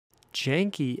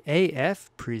Janky AF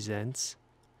presents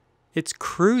It's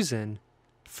Cruisin'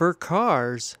 for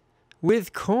Cars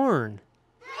with Corn.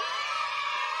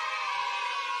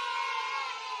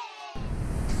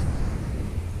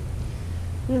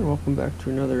 And welcome back to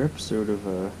another episode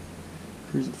of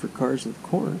Cruisin' for Cars with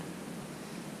Corn.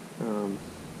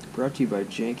 Brought to you by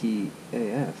Janky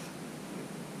AF.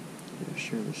 I'm going to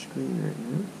share the screen right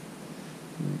now.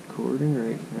 I'm recording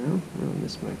right now. I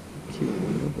missed my cue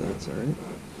window, but that's alright.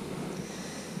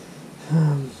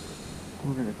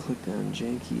 We're going to click on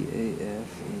Janky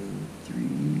AF in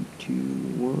 3, 2,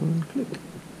 1, click.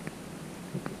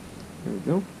 There we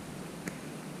go.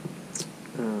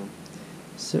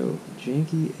 So,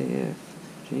 Janky AF,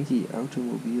 Janky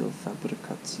Automobile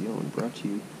Fabricazione, brought to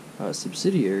you, a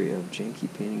subsidiary of Janky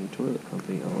Painting and Toilet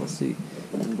Company, LLC,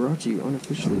 and brought to you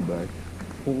unofficially by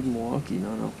Old Milwaukee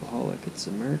Non-Alcoholic. It's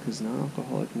America's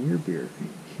non-alcoholic near beer.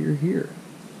 Hear, hear.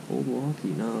 Old Milwaukee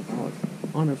Non-Alcoholic,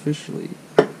 unofficially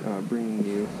bringing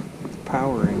you,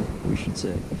 powering, we should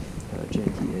say,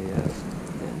 Janky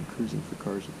AF and Cruisin' for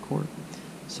Cars with Corn.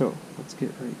 So, let's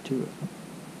get right to it.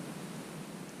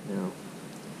 Now,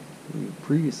 we were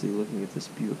previously looking at this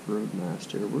Buick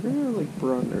Roadmaster. We're going to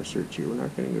broaden our search here. We're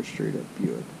not going to go straight up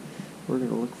Buick. We're going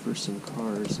to look for some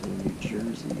cars in New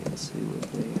Jersey and see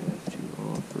what they have to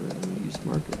offer in the used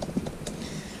market.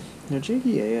 Now,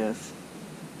 Janky AF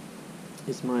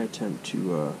is my attempt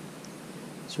to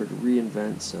sort of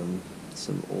reinvent some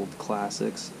old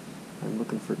classics. I'm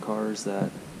looking for cars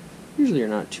that usually are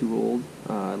not too old.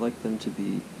 I like them to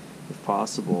be, if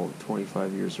possible,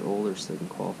 25 years or older so they can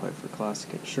qualify for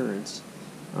classic insurance.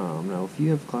 Now, if you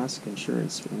have classic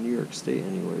insurance in New York State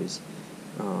anyways,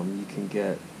 you can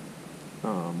get,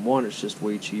 one, it's just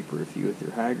way cheaper if you with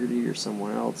your Haggerty or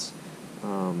someone else,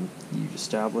 you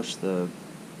establish the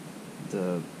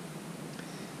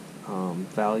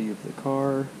value of the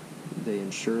car, they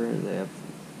insure it, they have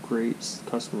great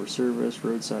customer service,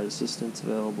 roadside assistance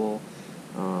available,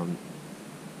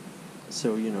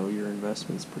 so your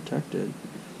investment's protected,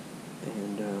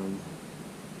 and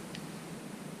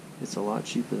it's a lot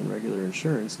cheaper than regular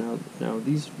insurance. Now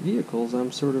these vehicles,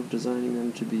 I'm sort of designing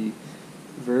them to be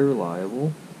very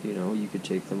reliable. You could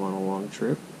take them on a long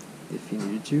trip if you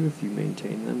needed to, if you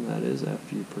maintain them, that is,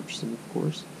 after you purchase them, of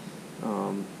course.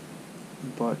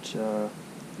 But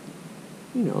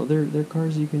they're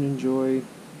cars you can enjoy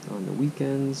on the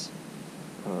weekends.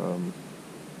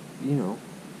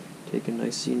 Taking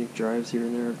nice scenic drives here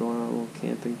and there, going on a little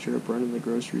camping trip, running the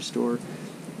grocery store.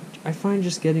 I find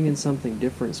just getting in something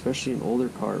different, especially an older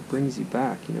car, it brings you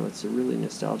back. It's a really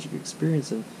nostalgic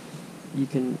experience, and you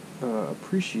can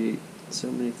appreciate so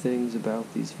many things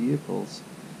about these vehicles,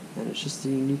 and it's just a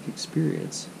unique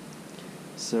experience.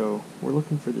 So we're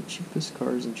looking for the cheapest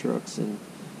cars and trucks in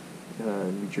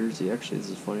New Jersey. Actually, this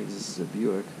is funny because this is a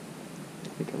Buick. I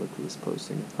think I looked at this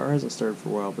posting. The car hasn't started for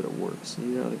a while, but it works.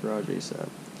 You get out of the garage ASAP.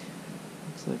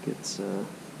 Looks like it's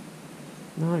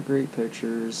not great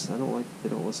pictures. I don't like that they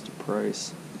don't list a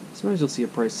price. Sometimes you'll see a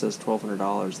price that says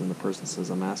 $1,200, and the person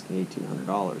says, I'm asking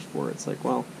 $1,800 for it. It's like,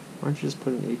 well, why don't you just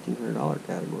put it in the $1,800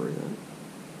 category then?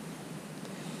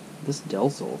 This Del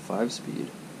Sol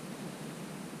 5-speed.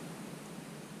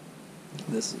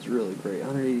 This is really great.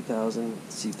 180,000.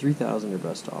 See, 3,000 their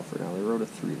best offer. Now they wrote a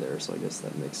 3 there, so I guess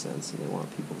that makes sense, and they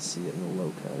want people to see it in the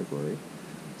low category.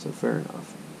 So fair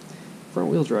enough.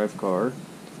 Front-wheel drive car,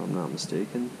 if I'm not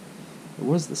mistaken. It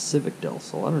was the Civic Del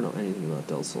Sol. I don't know anything about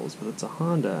Del Sols, but it's a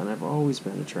Honda, and I've always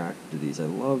been attracted to these. I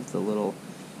love the little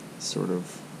sort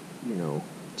of,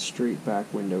 straight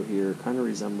back window here. Kind of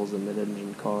resembles a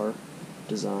mid-engine car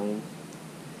design.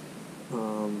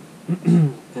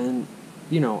 And,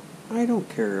 I don't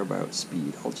care about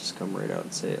speed. I'll just come right out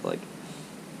and say it.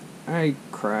 I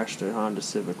crashed a Honda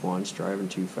Civic once driving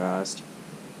too fast,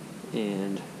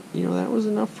 and that was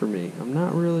enough for me. I'm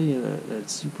not really a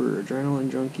super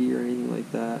adrenaline junkie or anything like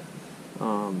that.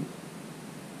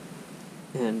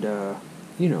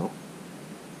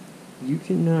 You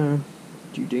can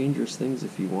do dangerous things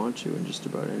if you want to in just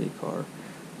about any car.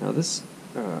 Now this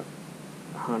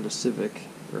Honda Civic,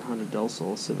 or Honda Del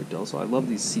Sol, Civic Del Sol, I love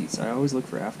these seats. I always look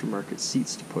for aftermarket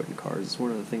seats to put in cars. It's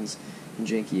one of the things in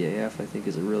Janky AF I think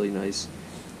is a really nice,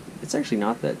 it's actually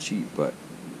not that cheap, but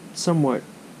somewhat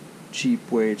cheap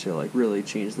way to really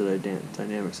change the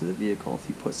dynamics of the vehicle if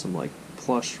you put some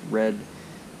plush red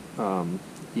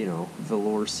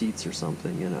velour seats or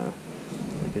something in a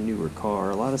newer car.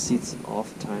 A lot of seats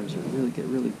oftentimes get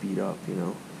really beat up,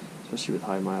 especially with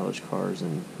high mileage cars,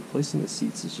 and replacing the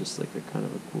seats is just a kind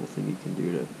of a cool thing you can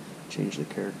do to change the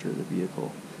character of the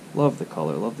vehicle. Love the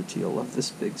color, love the teal, love this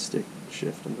big stick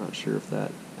shift. I'm not sure if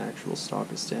that actual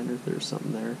stock is standard, if there's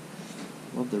something there.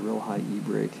 Love the real high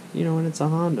e-brake. You know, and it's a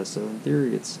Honda, so in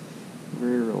theory it's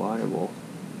very reliable.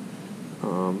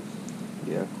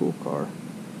 Yeah, cool car.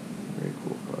 Very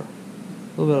cool car.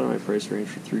 A little bit out of my price range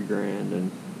for $3,000,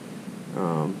 and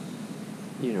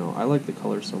you know, I like the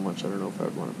color so much I don't know if I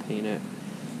would want to paint it.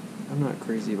 I'm not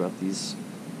crazy about these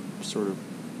sort of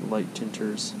light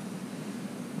tinters.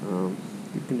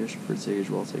 Good condition for its age,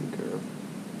 well taken care of.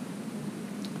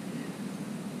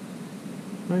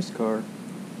 Nice car.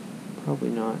 Probably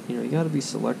not. You know, you got to be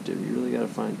selective. You really got to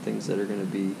find things that are going to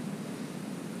be,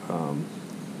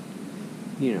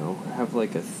 you know, have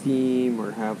like a theme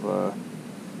or have a,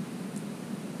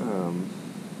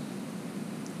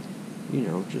 you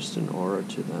know, just an aura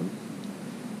to them.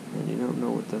 And you don't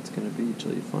know what that's going to be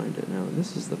until you find it. Now,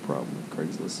 this is the problem with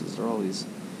Craigslist, is there are all these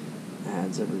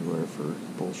ads everywhere for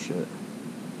bullshit.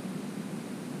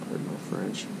 Pardon my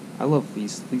French. I love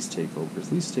lease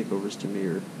takeovers. Lease takeovers to me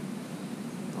are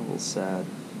a little sad.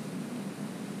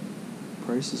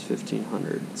 Price is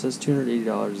 $1,500. It says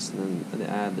 $280, and then in the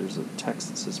ad there's a text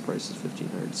that says price is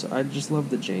 $1,500. So I just love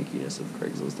the jankiness of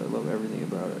Craigslist. I love everything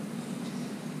about it.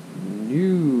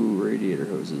 New radiator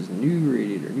hoses, new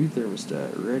radiator, new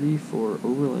thermostat, ready for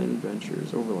overland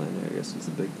adventures. Overland, I guess, is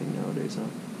the big thing nowadays, huh?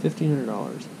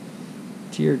 $1,500.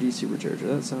 TRD supercharger.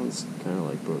 That sounds kind of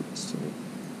like bogus to me.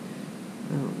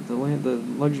 I don't know, the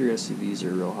luxury SUVs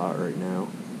are real hot right now.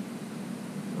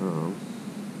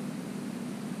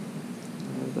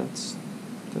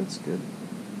 That's good.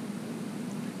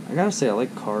 I gotta say, I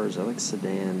like cars. I like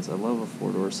sedans. I love a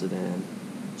four-door sedan.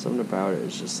 Something about it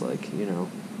is just like, you know,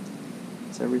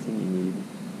 it's everything you need.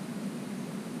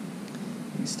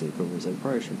 These takeovers, I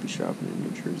probably shouldn't be shopping in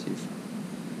New Jersey.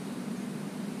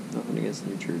 Nothing against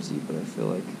New Jersey, but I feel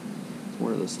like it's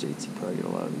one of those states you probably get a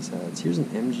lot of these ads. Here's an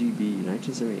MGB,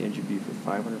 1970 MGB for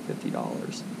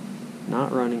 $550.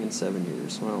 Not running in 7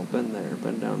 years. Well, been there,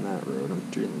 been down that road. I'm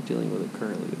dealing with it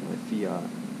currently with my Fiat.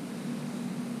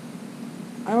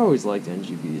 I've always liked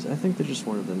NGBs. I think they're just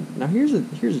one of them. Now here's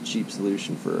a cheap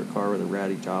solution for a car with a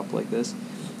ratty top like this.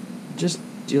 Just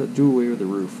do away with the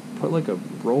roof. Put like a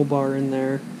roll bar in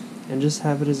there, and just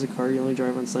have it as a car you only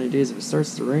drive on sunny days. If it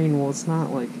starts to rain, well, it's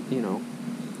not like, you know.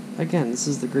 Again, this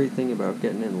is the great thing about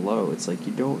getting in low. It's like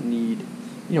you don't need,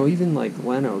 you know, even like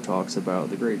Leno talks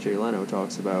about, the great Jay Leno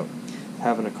talks about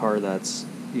having a car that's,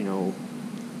 you know,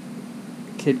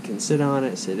 a kid can sit on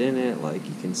it, sit in it, like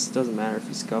you can, doesn't matter if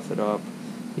you scuff it up.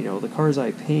 You know, the cars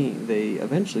I paint, they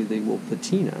will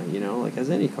patina, you know, like as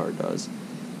any car does.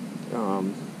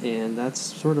 And that's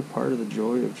sort of part of the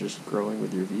joy of just growing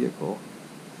with your vehicle.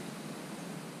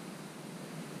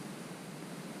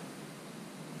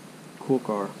 Cool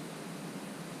car.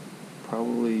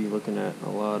 Probably looking at a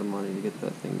lot of money to get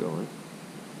that thing going.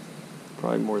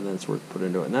 Probably more than it's worth putting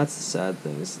into it. And that's the sad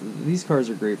thing, is these cars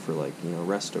are great for, like, you know,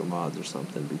 resto mods or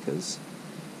something, because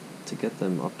to get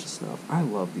them up to snuff. I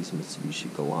love these Mitsubishi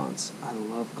Galants. I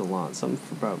love Galants.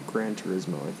 Something about Gran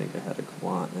Turismo, I think I had a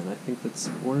Galant, and I think that's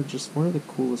one of the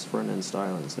coolest front-end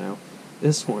stylings. Now,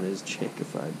 this one is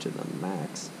jankified to the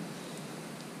max.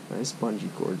 Nice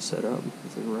bungee cord setup.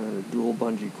 It's like running a dual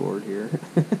bungee cord here.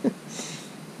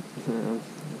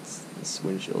 This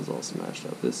windshield's all smashed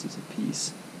up. This is a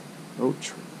piece. Oh,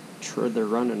 they're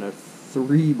running a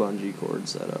 3 bungee cord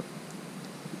setup.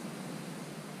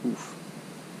 Oof.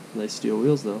 Nice steel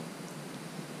wheels, though.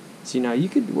 See, now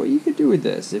what you could do with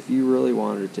this, if you really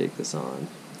wanted to take this on,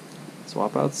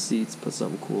 swap out seats, put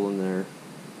something cool in there,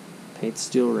 paint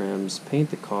steel rims, paint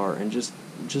the car, and just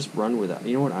run with it.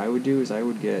 You know what I would do is I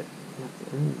would get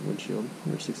windshield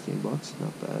under $16.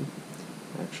 Not bad,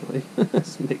 actually.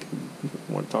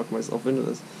 I want to talk myself into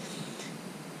this.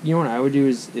 You know what I would do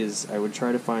is I would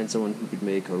try to find someone who could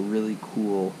make a really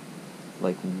cool,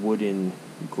 like, wooden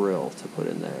grill to put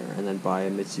in there, and then buy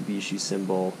a Mitsubishi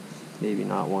symbol, maybe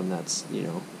not one that's, you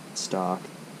know, stock,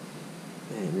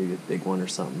 and maybe a big one or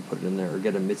something, put it in there, or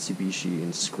get a Mitsubishi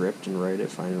in script and write it,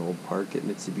 find an old part, get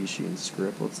Mitsubishi in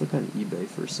script. Let's look on eBay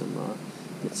for some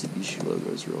Mitsubishi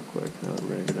logos real quick, now that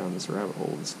we're going to go down this rabbit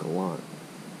hole, this Galant.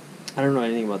 I don't know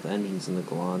anything about the engines in the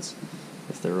Galants,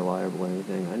 if they're reliable or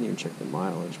anything. I didn't even check the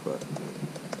mileage, but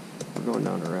we're going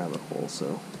down a rabbit hole,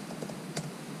 so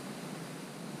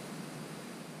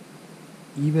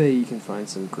eBay, you can find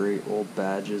some great old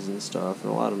badges and stuff,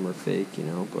 and a lot of them are fake, you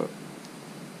know, but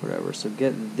whatever. So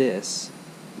get this,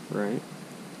 right?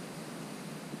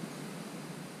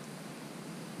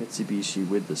 Mitsubishi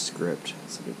with the script.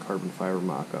 It's like a carbon fiber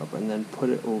mock-up, and then put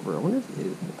it over. I wonder if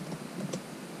it,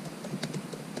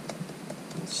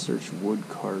 let's search wood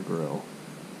car grill.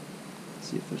 Let's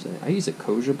See if there's any. I use a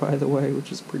Koja, by the way,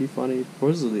 which is pretty funny.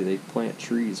 Supposedly they plant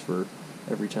trees for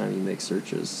every time you make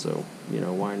searches, so, you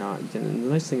know, why not? You can. And the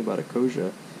nice thing about a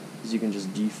Koja is you can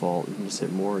just default, you can just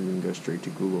hit more and you can go straight to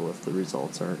Google if the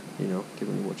results aren't, you know,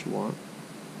 giving you what you want.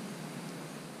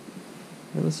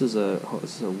 And this is a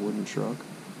wooden truck.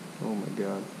 Oh my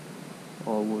god.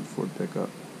 All wood Ford pickup.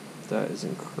 That is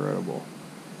incredible.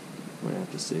 I'm gonna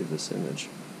have to save this image.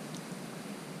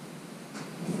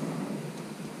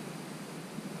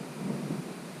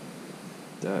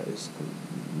 That is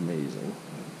amazing.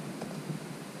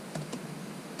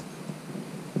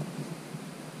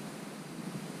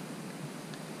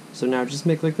 So now just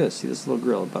make like this. See this little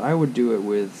grill, but I would do it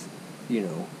with, you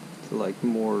know, like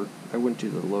more. I wouldn't do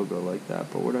the logo like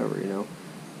that, but whatever, you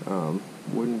know.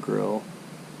 Wooden grill.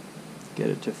 Get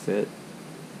it to fit.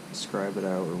 Scribe it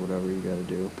out or whatever you got to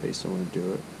do. Pay someone to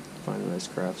do it. Find a nice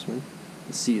craftsman.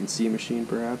 A CNC machine,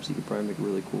 perhaps. You could probably make a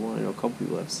really cool one. I know a couple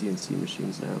people have CNC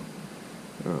machines now.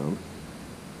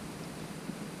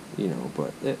 You know,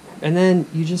 but and then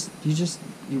you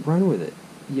run with it.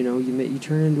 You know, you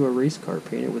turn it into a race car,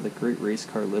 paint it with a great race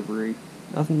car livery.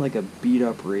 Nothing like a beat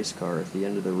up race car at the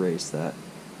end of the race that,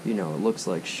 you know, it looks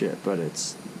like shit, but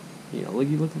it's, you know, like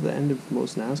you look at the end of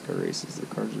most NASCAR races, the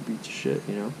cars are beat to shit,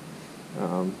 you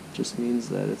know. Just means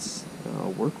that it's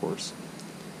a workhorse.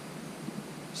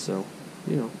 So,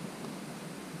 you know,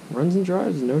 runs and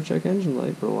drives, no check engine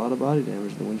light, but a lot of body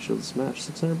damage. The windshield is smashed.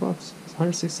 $600. It's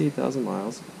 168,000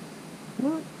 miles.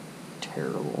 Not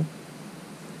terrible.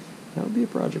 That would be a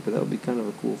project, but that would be kind of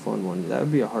a cool, fun one. That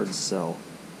would be a hard sell.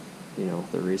 You know,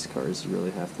 the race cars, you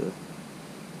really have to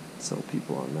sell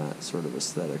people on that sort of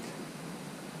aesthetic.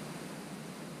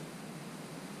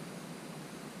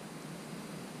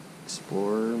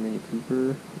 Explorer, Mini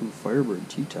Cooper, ooh, Firebird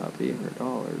T-top,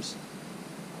 $800.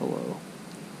 Hello.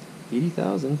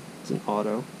 80,000. It's an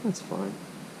auto. That's fine.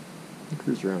 You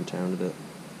cruise around town with it.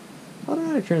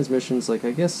 Automatic transmissions, like,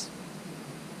 I guess,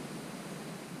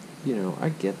 you know, I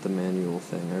get the manual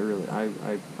thing.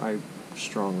 I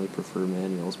strongly prefer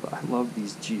manuals, but I love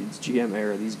these GM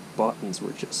era. These buttons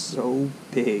were just so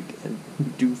big and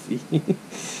doofy.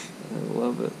 I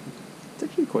love it. It's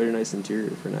actually quite a nice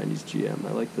interior for 90s GM.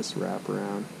 I like this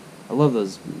wraparound. I love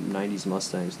those 90s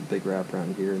Mustangs, the big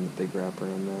wraparound here and the big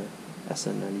wraparound there.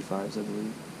 SN95s, I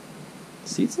believe.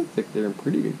 Seats look like they're in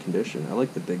pretty good condition. I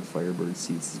like the big Firebird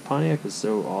seats. The Pontiac was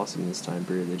so awesome this time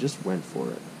period. They just went for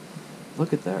it.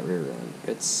 Look at that rear end.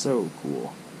 It's so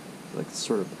cool. Like,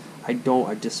 sort of, I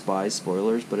despise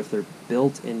spoilers, but if they're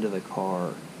built into the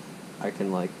car, I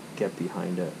can, like, get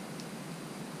behind it.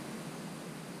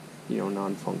 You know,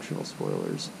 non-functional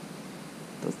spoilers.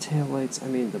 The taillights, I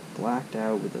mean, the blacked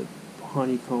out with the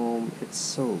honeycomb, it's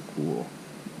so cool.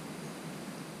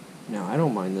 Now, I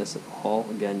don't mind this at all.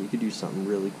 Again, you could do something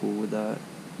really cool with that.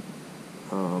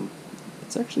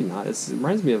 It's actually not. It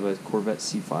reminds me of a Corvette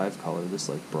C5 color, this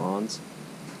like bronze.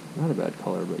 Not a bad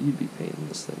color, but you'd be painting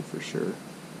this thing for sure.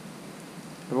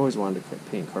 I've always wanted to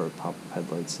paint a car with pop-up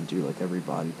headlights and do like every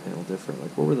body panel different.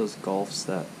 Like, what were those Golfs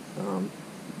that...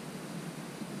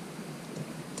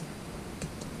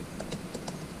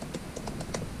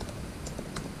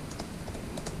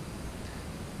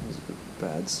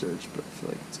 bad search, but I feel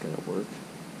like it's gonna work.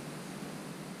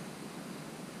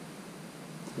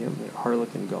 Yep,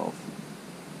 Harlequin Golf.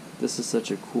 This is such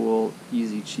a cool,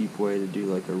 easy, cheap way to do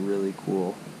like a really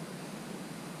cool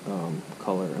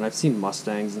color. And I've seen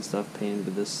Mustangs and stuff painted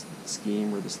with this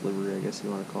scheme, or this livery, I guess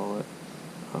you want to call it.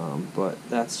 But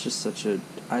that's just such a...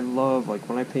 I love, like,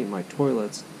 when I paint my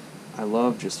toilets, I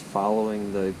love just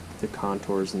following the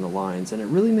contours and the lines, and it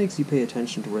really makes you pay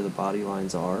attention to where the body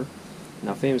lines are.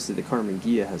 Now, famously, the Carmen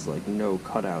Ghia has, like, no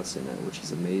cutouts in it, which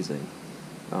is amazing.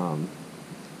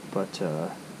 But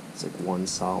it's, like, one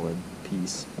solid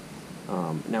piece.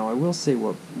 Now, I will say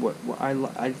what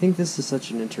I think this is such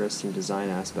an interesting design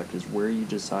aspect is where you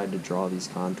decide to draw these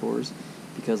contours.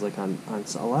 Because, like, on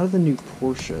a lot of the new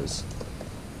Porsches,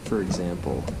 for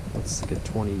example, let's look at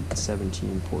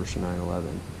 2017 Porsche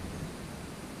 911.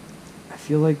 I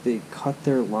feel like they cut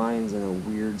their lines in a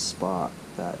weird spot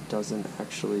that doesn't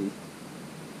actually...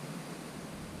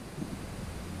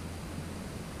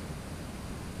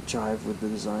 jive with the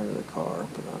design of the car,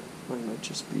 but I might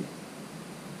just be...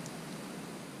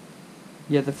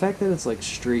 Yeah, the fact that it's like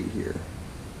straight here,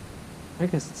 I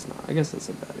guess it's not. I guess that's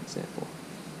a bad example.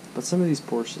 But some of these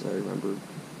Porsches, I remember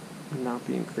not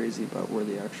being crazy about where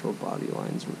the actual body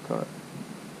lines were cut.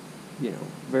 You know,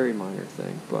 very minor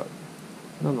thing, but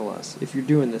nonetheless, if you're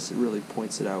doing this, it really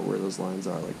points it out where those lines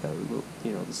are, like that little,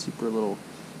 you know, the super little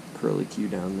curly Q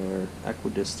down there,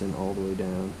 equidistant all the way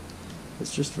down.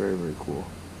 It's just very, very cool.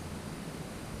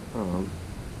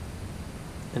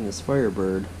 And this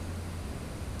Firebird, I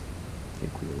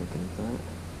think we were looking at that.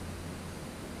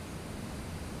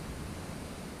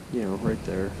 You know, right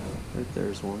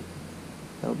there's one.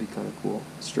 That would be kind of cool.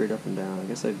 Straight up and down. I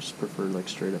guess I just prefer like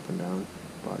straight up and down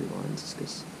body lines, just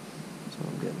because that's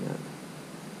what I'm getting at.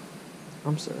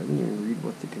 I'm sorry, I didn't even read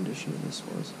what the condition of this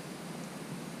was.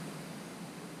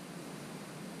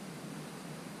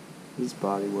 This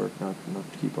body work, not enough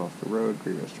to keep off the road.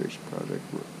 Great restoration project.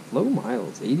 Low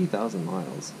miles, 80,000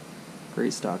 miles.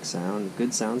 Great stock sound,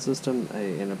 good sound system.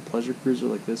 In a pleasure cruiser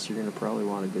like this, you're going to probably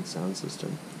want a good sound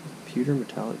system. Pewter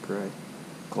metallic gray.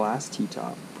 Glass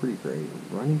T-top, pretty great.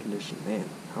 Running condition, man,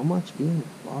 how much in the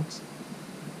box?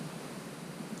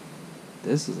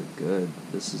 This is a good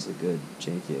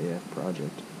Janky AF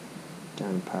project.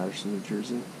 Down in Patterson, New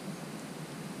Jersey.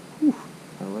 Whew,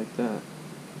 I like that.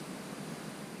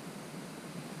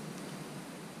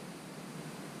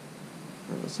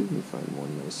 Alright, let's see if we can find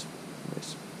one nice.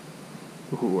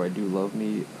 Ooh, I do love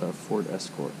me a Ford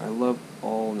Escort. I love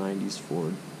all 90s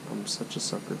Ford. I'm such a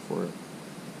sucker for it.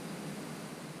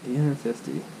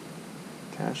 850.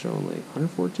 Cash only.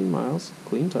 114 miles.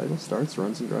 Clean title. Starts,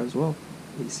 runs, and drives well.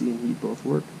 AC and heat both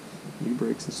work. New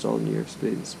brakes installed in New York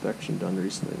State. Inspection done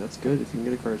recently. That's good if you can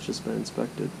get a car that's just been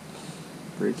inspected.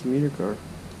 Great commuter car.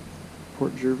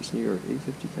 Port Jervis, New York.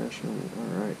 850 cash only.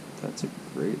 Alright. That's a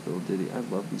great little ditty. I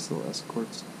love these little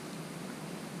Escorts.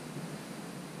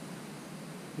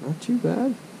 Not too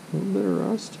bad. A little bit of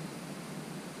rust.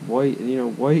 White,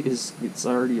 white it's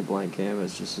already a blank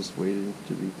canvas, just waiting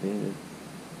to be painted.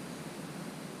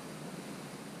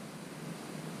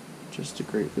 Just a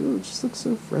great, ooh, it just looks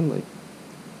so friendly.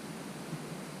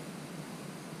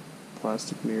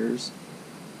 Plastic mirrors.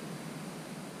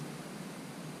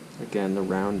 Again, the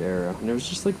round era. And it was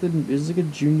just like it was like a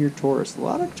junior Taurus. A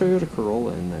lot of Toyota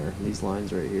Corolla in there. These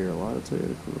lines right here, a lot of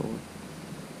Toyota Corolla.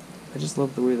 I just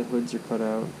love the way the hoods are cut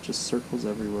out. Just circles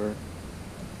everywhere.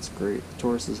 It's great. The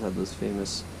Tauruses have those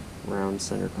famous round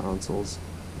center consoles.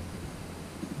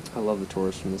 I love the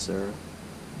Taurus from this era.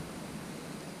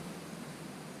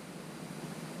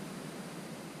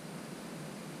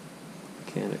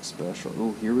 Mechanic special.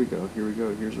 Oh, here we go.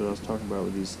 Here's what I was talking about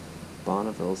with these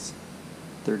Bonnevilles.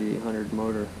 3800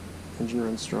 motor. Engine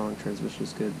runs strong. Transmission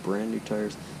is good. Brand new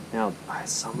tires. Now,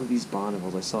 some of these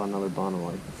Bonnevilles, I saw another Bonneville,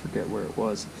 I forget where it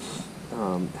was,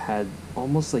 had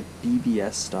almost like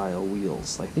BBS style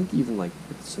wheels. I think even like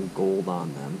some gold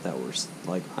on them that were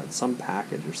like on some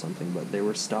package or something, but they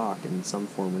were stock in some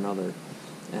form or another.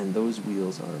 And those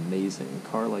wheels are amazing. A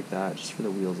car like that, just for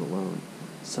the wheels alone,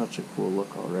 such a cool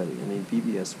look already. I mean,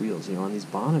 BBS wheels, on these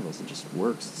Bonnevilles, it just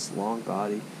works. It's long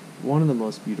body. One of the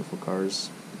most beautiful cars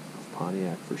of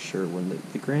Pontiac for sure. When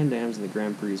the Grand Dams and the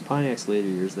Grand Prix, Pontiac's later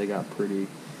years, they got pretty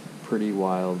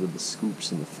wild with the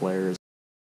scoops and the flares.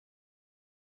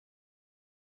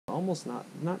 Almost not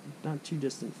too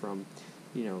distant from,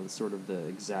 sort of the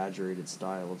exaggerated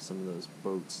style of some of those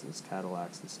boats, those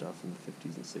Cadillacs and stuff in the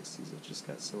 50s and 60s. It just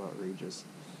got so outrageous.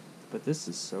 But this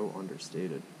is so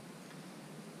understated.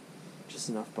 Just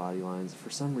enough body lines. For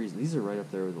some reason, these are right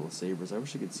up there with the LeSabres. I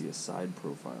wish I could see a side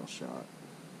profile shot.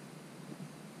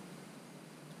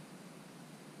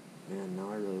 Man, now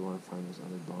I really want to find this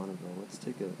other Bonneville. Let's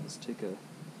take a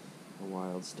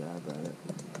wild stab at it.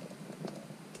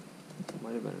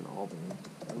 Might have been in Albany.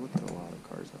 I look at a lot of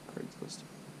cars on Craigslist.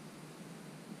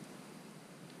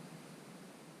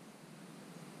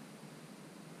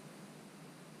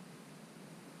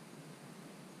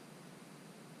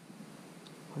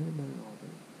 Might have been in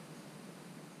Albany.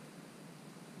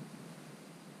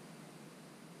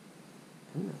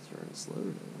 I think that's running slow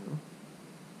today, huh?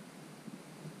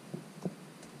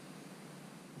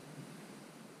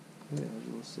 Yeah, there's a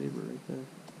little Sabre right there.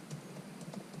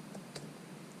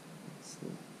 It's the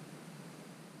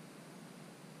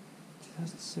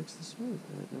 2006, this one,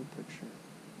 no picture.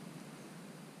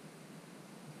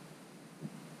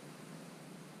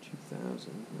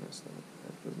 2000, that's not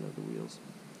bad, doesn't have the wheels.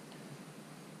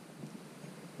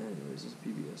 Anyways, these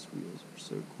BBS wheels are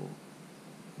so cool.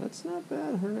 That's not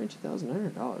bad,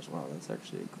 $119,900. Wow, that's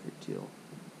actually a great deal,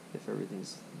 if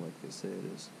everything's like they say it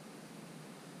is.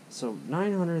 So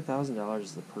 $900,000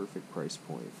 is the perfect price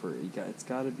point for it. It's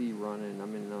got to be running. I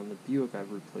mean, on the Buick,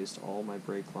 I've replaced all my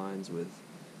brake lines with,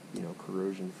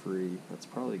 corrosion free. That's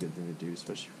probably a good thing to do,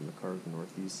 especially from the car of the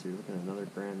Northeast. So you're looking at another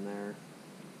grand there.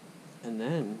 And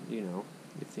then,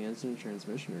 if the engine and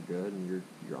transmission are good and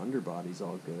your underbody's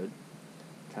all good,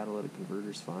 catalytic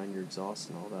converter's fine, your exhaust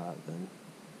and all that, then,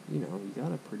 you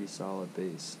got a pretty solid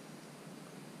base.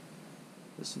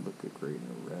 This would look great in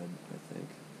a red, I think.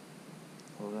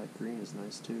 Oh, that green is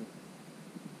nice too.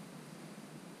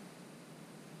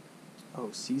 Oh,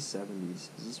 C70s.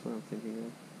 Is this what I'm thinking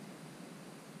of?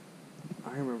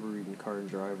 I remember reading Car and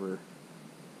Driver,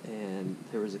 and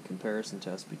there was a comparison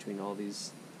test between all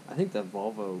these. I think that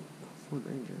Volvo, Ford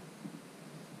Ranger.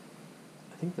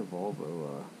 I think the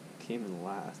Volvo came in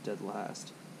dead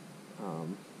last.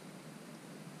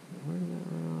 Where did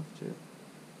that run off to?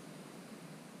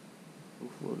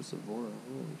 Oof, Lotus Evora.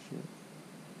 Holy shit.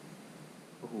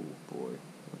 Oh boy.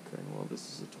 Okay, well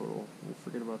this is a total. We'll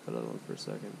forget about that other one for a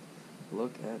second.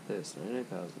 Look at this,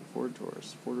 99,000, Ford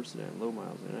Taurus, 4-door sedan, low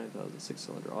miles, 99,000,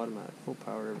 6-cylinder, automatic, full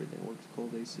power, everything, works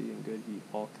cold AC and good heat,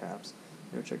 all caps,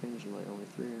 no check engine light, only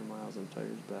 300 miles on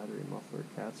tires, battery, muffler,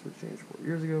 cats were changed 4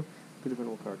 years ago, good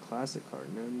dependable car, classic car,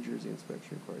 no New Jersey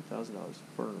inspection required, $1,000,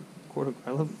 firm, quote,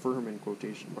 I love firm in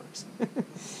quotation marks.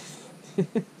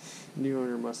 New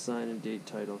owner must sign and date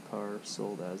title, car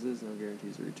sold as is, no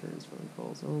guarantees or returns, phone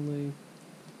calls only.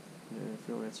 If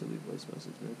you don't answer, leave voice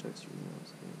message, no text or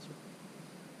emails, answer.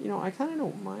 You know, I kind of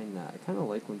don't mind that. I kind of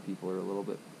like when people are a little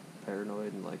bit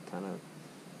paranoid and, like, kind of,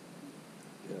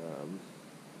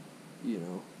 you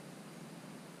know,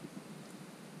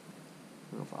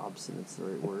 I don't know if obstinate's the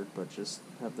right word, but just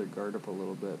have their guard up a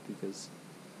little bit, because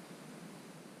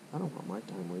I don't want my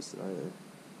time wasted either.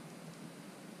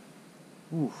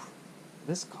 Oof.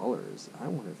 This color is, I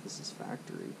wonder if this is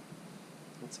factory.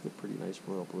 That's a pretty nice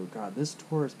royal blue. God, this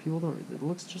Taurus, people don't, it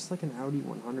looks just like an Audi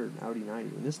 100, an Audi 90.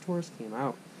 When this Taurus came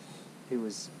out, it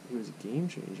was a game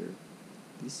changer.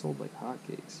 These sold like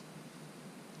hotcakes.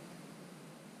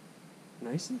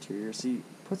 Nice interior. See,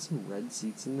 put some red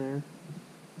seats in there.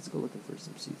 Let's go looking for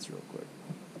some seats real quick.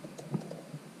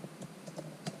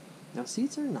 Now,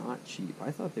 seats are not cheap.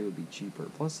 I thought they would be cheaper.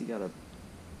 Plus, you gotta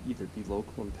either be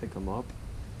local and pick them up,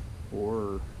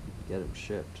 or get them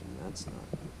shipped, and that's not.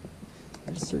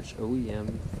 I just search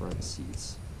OEM front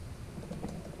seats.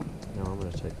 Now I'm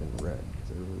going to type in red,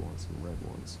 because I really want some red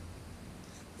ones.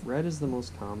 Red is the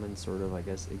most common sort of, I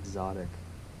guess, exotic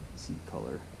seat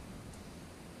color.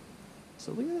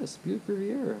 So look at this, Buick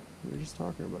Riviera. We were just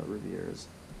talking about Rivieras.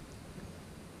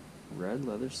 Red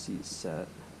leather seat set.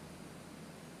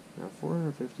 Now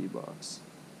 $450.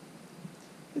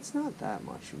 It's not that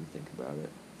much when you think about it.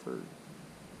 For,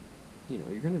 you know,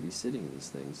 you're going to be sitting in these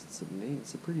things. It's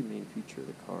a pretty main feature of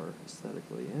the car,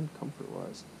 aesthetically and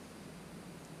comfort-wise.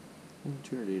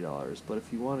 $280. But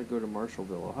if you want to go to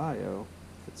Marshallville, Ohio,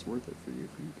 if it's worth it for you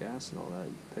gas and all that,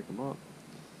 you can pick them up.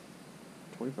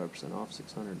 25% off,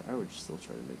 $600. I would still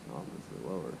try to make an offer for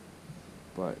lower.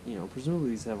 But, you know, presumably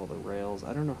these have all the rails.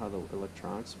 I don't know how the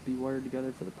electronics would be wired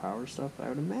together for the power stuff, but I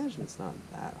would imagine it's not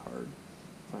that hard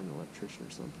to find an electrician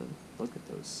or something. Look at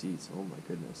those seats. Oh my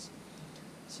goodness.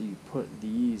 So you put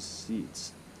these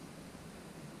seats.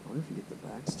 I wonder if you get the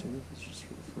backs too, if it's just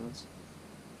for the fronts.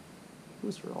 It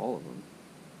was for all of them.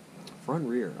 Front,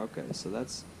 rear. Okay, so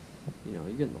that's, you know,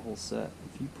 you're getting the whole set.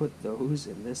 If you put those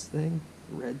in this thing,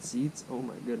 red seats, oh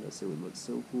my goodness, it would look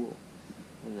so cool.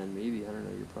 And then maybe, I don't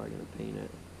know, you're probably going to paint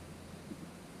it.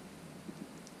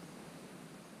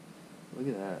 Look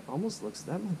at that. Almost looks,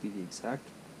 that might be the exact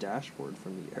dashboard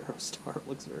from the Aerostar. It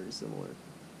looks very similar.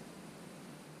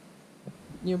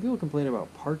 You know, people complain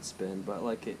about part spin, but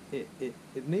like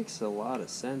it makes a lot of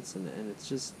sense, and it's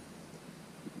just,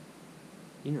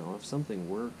 you know, if something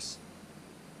works.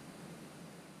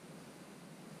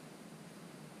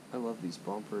 I love these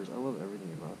bumpers. I love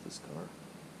everything about this car.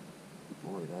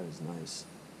 Boy, that is nice.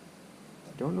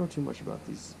 I don't know too much about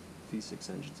these V6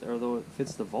 engines, although it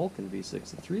fits the Vulcan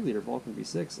V6, the 3-liter Vulcan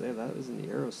V6. That was in the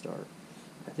Aerostar.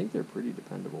 I think they're pretty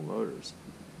dependable motors.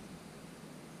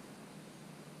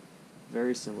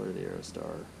 Very similar to the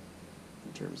Aerostar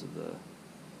in terms of the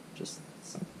just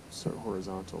sort of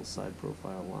horizontal side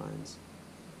profile lines.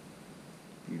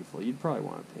 Beautiful. You'd probably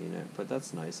want to paint it, but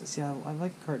that's nice. See, I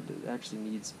like a car that actually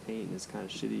needs paint and is kind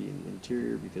of shitty in the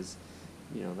interior, because,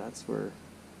 you know, that's where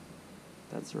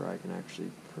I can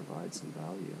actually provide some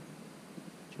value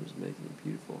in terms of making it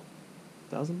beautiful.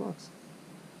 $1,000.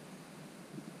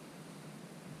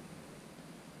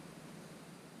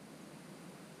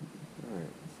 Alright,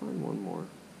 find one more.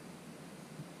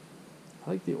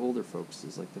 I like the older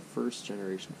Focuses, like the first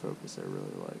generation Focus I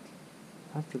really like.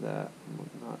 After that, I'm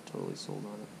not totally sold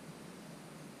on it.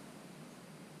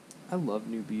 I love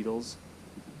new Beetles.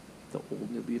 The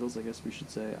old new Beetles, I guess we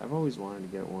should say. I've always wanted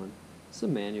to get one. It's a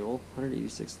manual,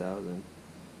 $186,000.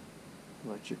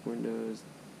 Electric windows,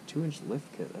 2-inch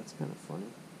lift kit, that's kind of funny.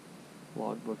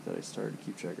 Logbook that I started to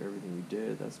keep track of everything we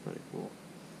did, that's pretty cool.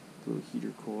 Blue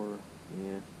heater core,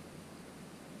 yeah.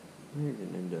 We're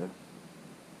getting into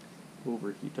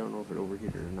overheat. Don't know if it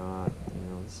overheated or not. You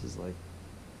know, this is like,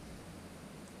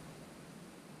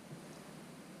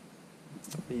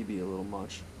 maybe a little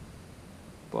much.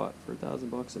 But for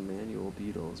 $1,000 a manual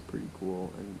Beetle is pretty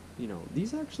cool. And you know,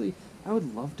 these actually, I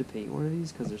would love to paint one of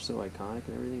these because they're so iconic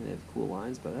and everything. They have cool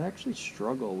lines, but I actually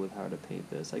struggle with how to paint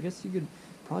this. I guess you could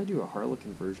probably do a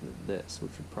Harlequin version of this,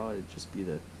 which would probably just be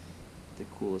the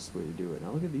coolest way to do it.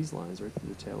 Now look at these lines right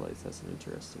through the taillights. That's an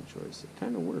interesting choice. It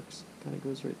kind of works. Kind of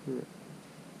goes right through it.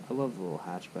 I love the little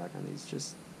hatchback on these.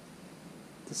 Just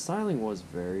the styling was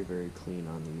very, very clean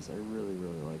on these. I really,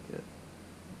 really like it.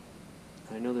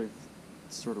 I know they're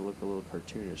sort of look a little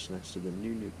cartoonish next to the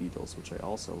new Beetles, which I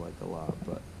also like a lot,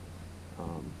 but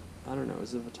I don't know, it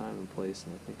was of a time and place,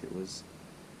 and I think it was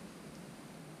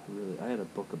I had a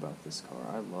book about this car.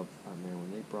 I love, oh man,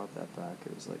 when they brought that back,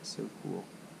 it was like so cool.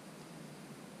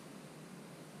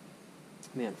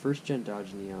 Man, first gen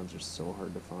Dodge Neons are so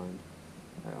hard to find.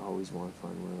 I always want to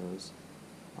find one of those.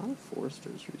 A lot of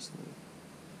Foresters recently.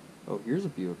 Oh, here's a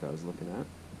Buick I was looking at.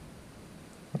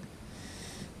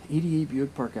 88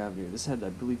 Buick Park Avenue. This had, I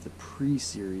believe, the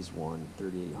pre-Series 1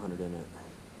 3800 in it.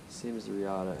 Same as the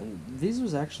Riata. And these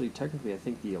was actually, technically, I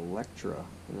think, the Electra.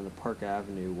 And then the Park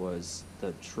Avenue was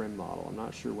the trim model. I'm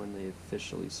not sure when they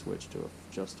officially switched to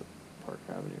just a Park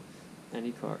Avenue.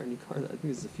 Any car, I think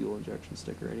it's a fuel injection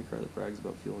sticker. Any car that brags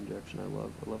about fuel injection,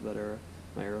 I love that era.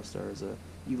 My Aerostar is a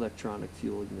electronic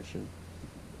fuel ignition.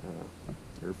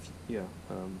 Fuel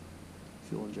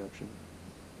injection.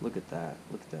 Look at that.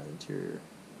 Look at that interior.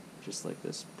 Just like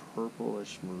this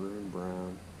purplish maroon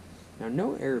brown. Now,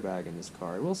 no airbag in this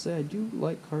car. I will say I do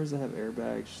like cars that have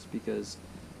airbags just because,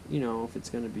 you know, if it's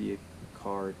going to be a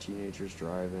car teenagers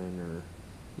driving, or,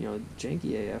 you know,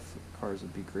 Janky AF cars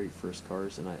would be great first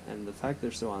cars, and the fact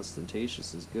they're so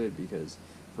ostentatious is good because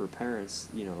for parents,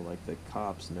 you know, like the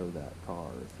cops know that car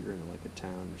if you're in like a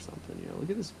town or something. You know, look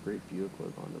at this great Buick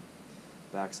look on the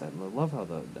backside. And I love how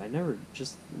I never,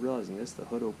 just realizing this, the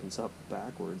hood opens up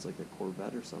backwards like a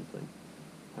Corvette or something.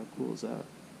 How cool is that?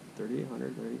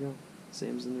 3800, there you go.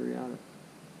 Same as in the Riata.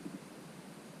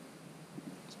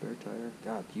 Spare tire.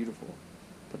 God, beautiful.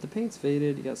 But the paint's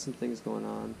faded, you got some things going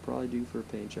on. Probably due for a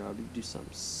paint job. You could do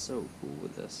something so cool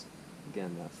with this.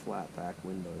 Again, that flat back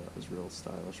window, that was real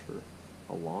stylish for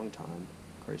a long time.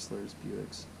 Chryslers,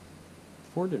 Buicks.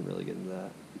 Ford didn't really get into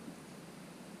that.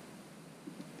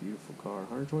 Beautiful car.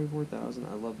 124,000.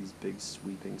 I love these big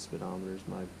sweeping speedometers.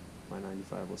 My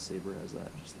 95 LeSabre has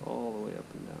that just all the way up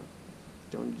and down.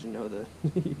 Don't need to know that.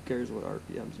 Who cares what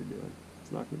RPMs you're doing?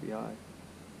 It's not going to be high.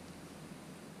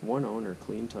 One owner,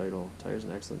 clean title, tires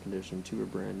in excellent condition, 2 are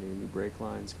brand new brake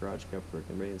lines, garage kept work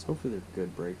and maintenance. Hopefully they're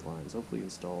good brake lines. Hopefully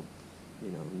installed, you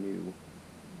know, new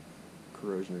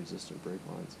corrosion resistant brake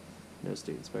lines. No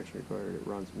state inspection required. It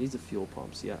runs. It needs a fuel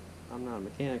pump. So yeah, I'm not a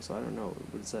mechanic, so I don't know.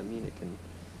 What does that mean? It can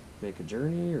make a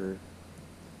journey, or am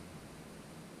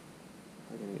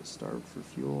I gonna get starved for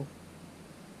fuel?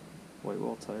 White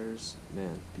wall tires,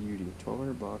 man, beauty.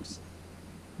 $1,200.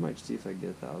 Might see if I can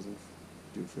get 1,000.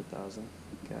 Do it for 1,000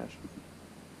 cash. I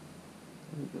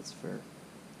think that's fair.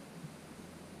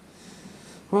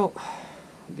 Well,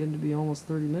 getting to be almost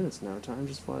 30 minutes now. Time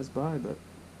just flies by. But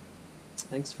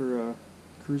thanks for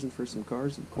cruising for some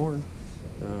cars and corn.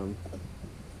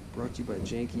 Brought to you by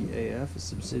Janky AF, a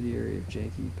subsidiary of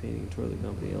Janky Painting and Toilet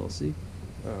Company, LLC.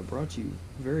 Brought to you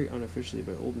very unofficially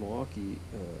by Old Milwaukee,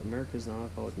 America's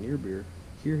non-alcoholic near beer.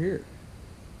 Here, here.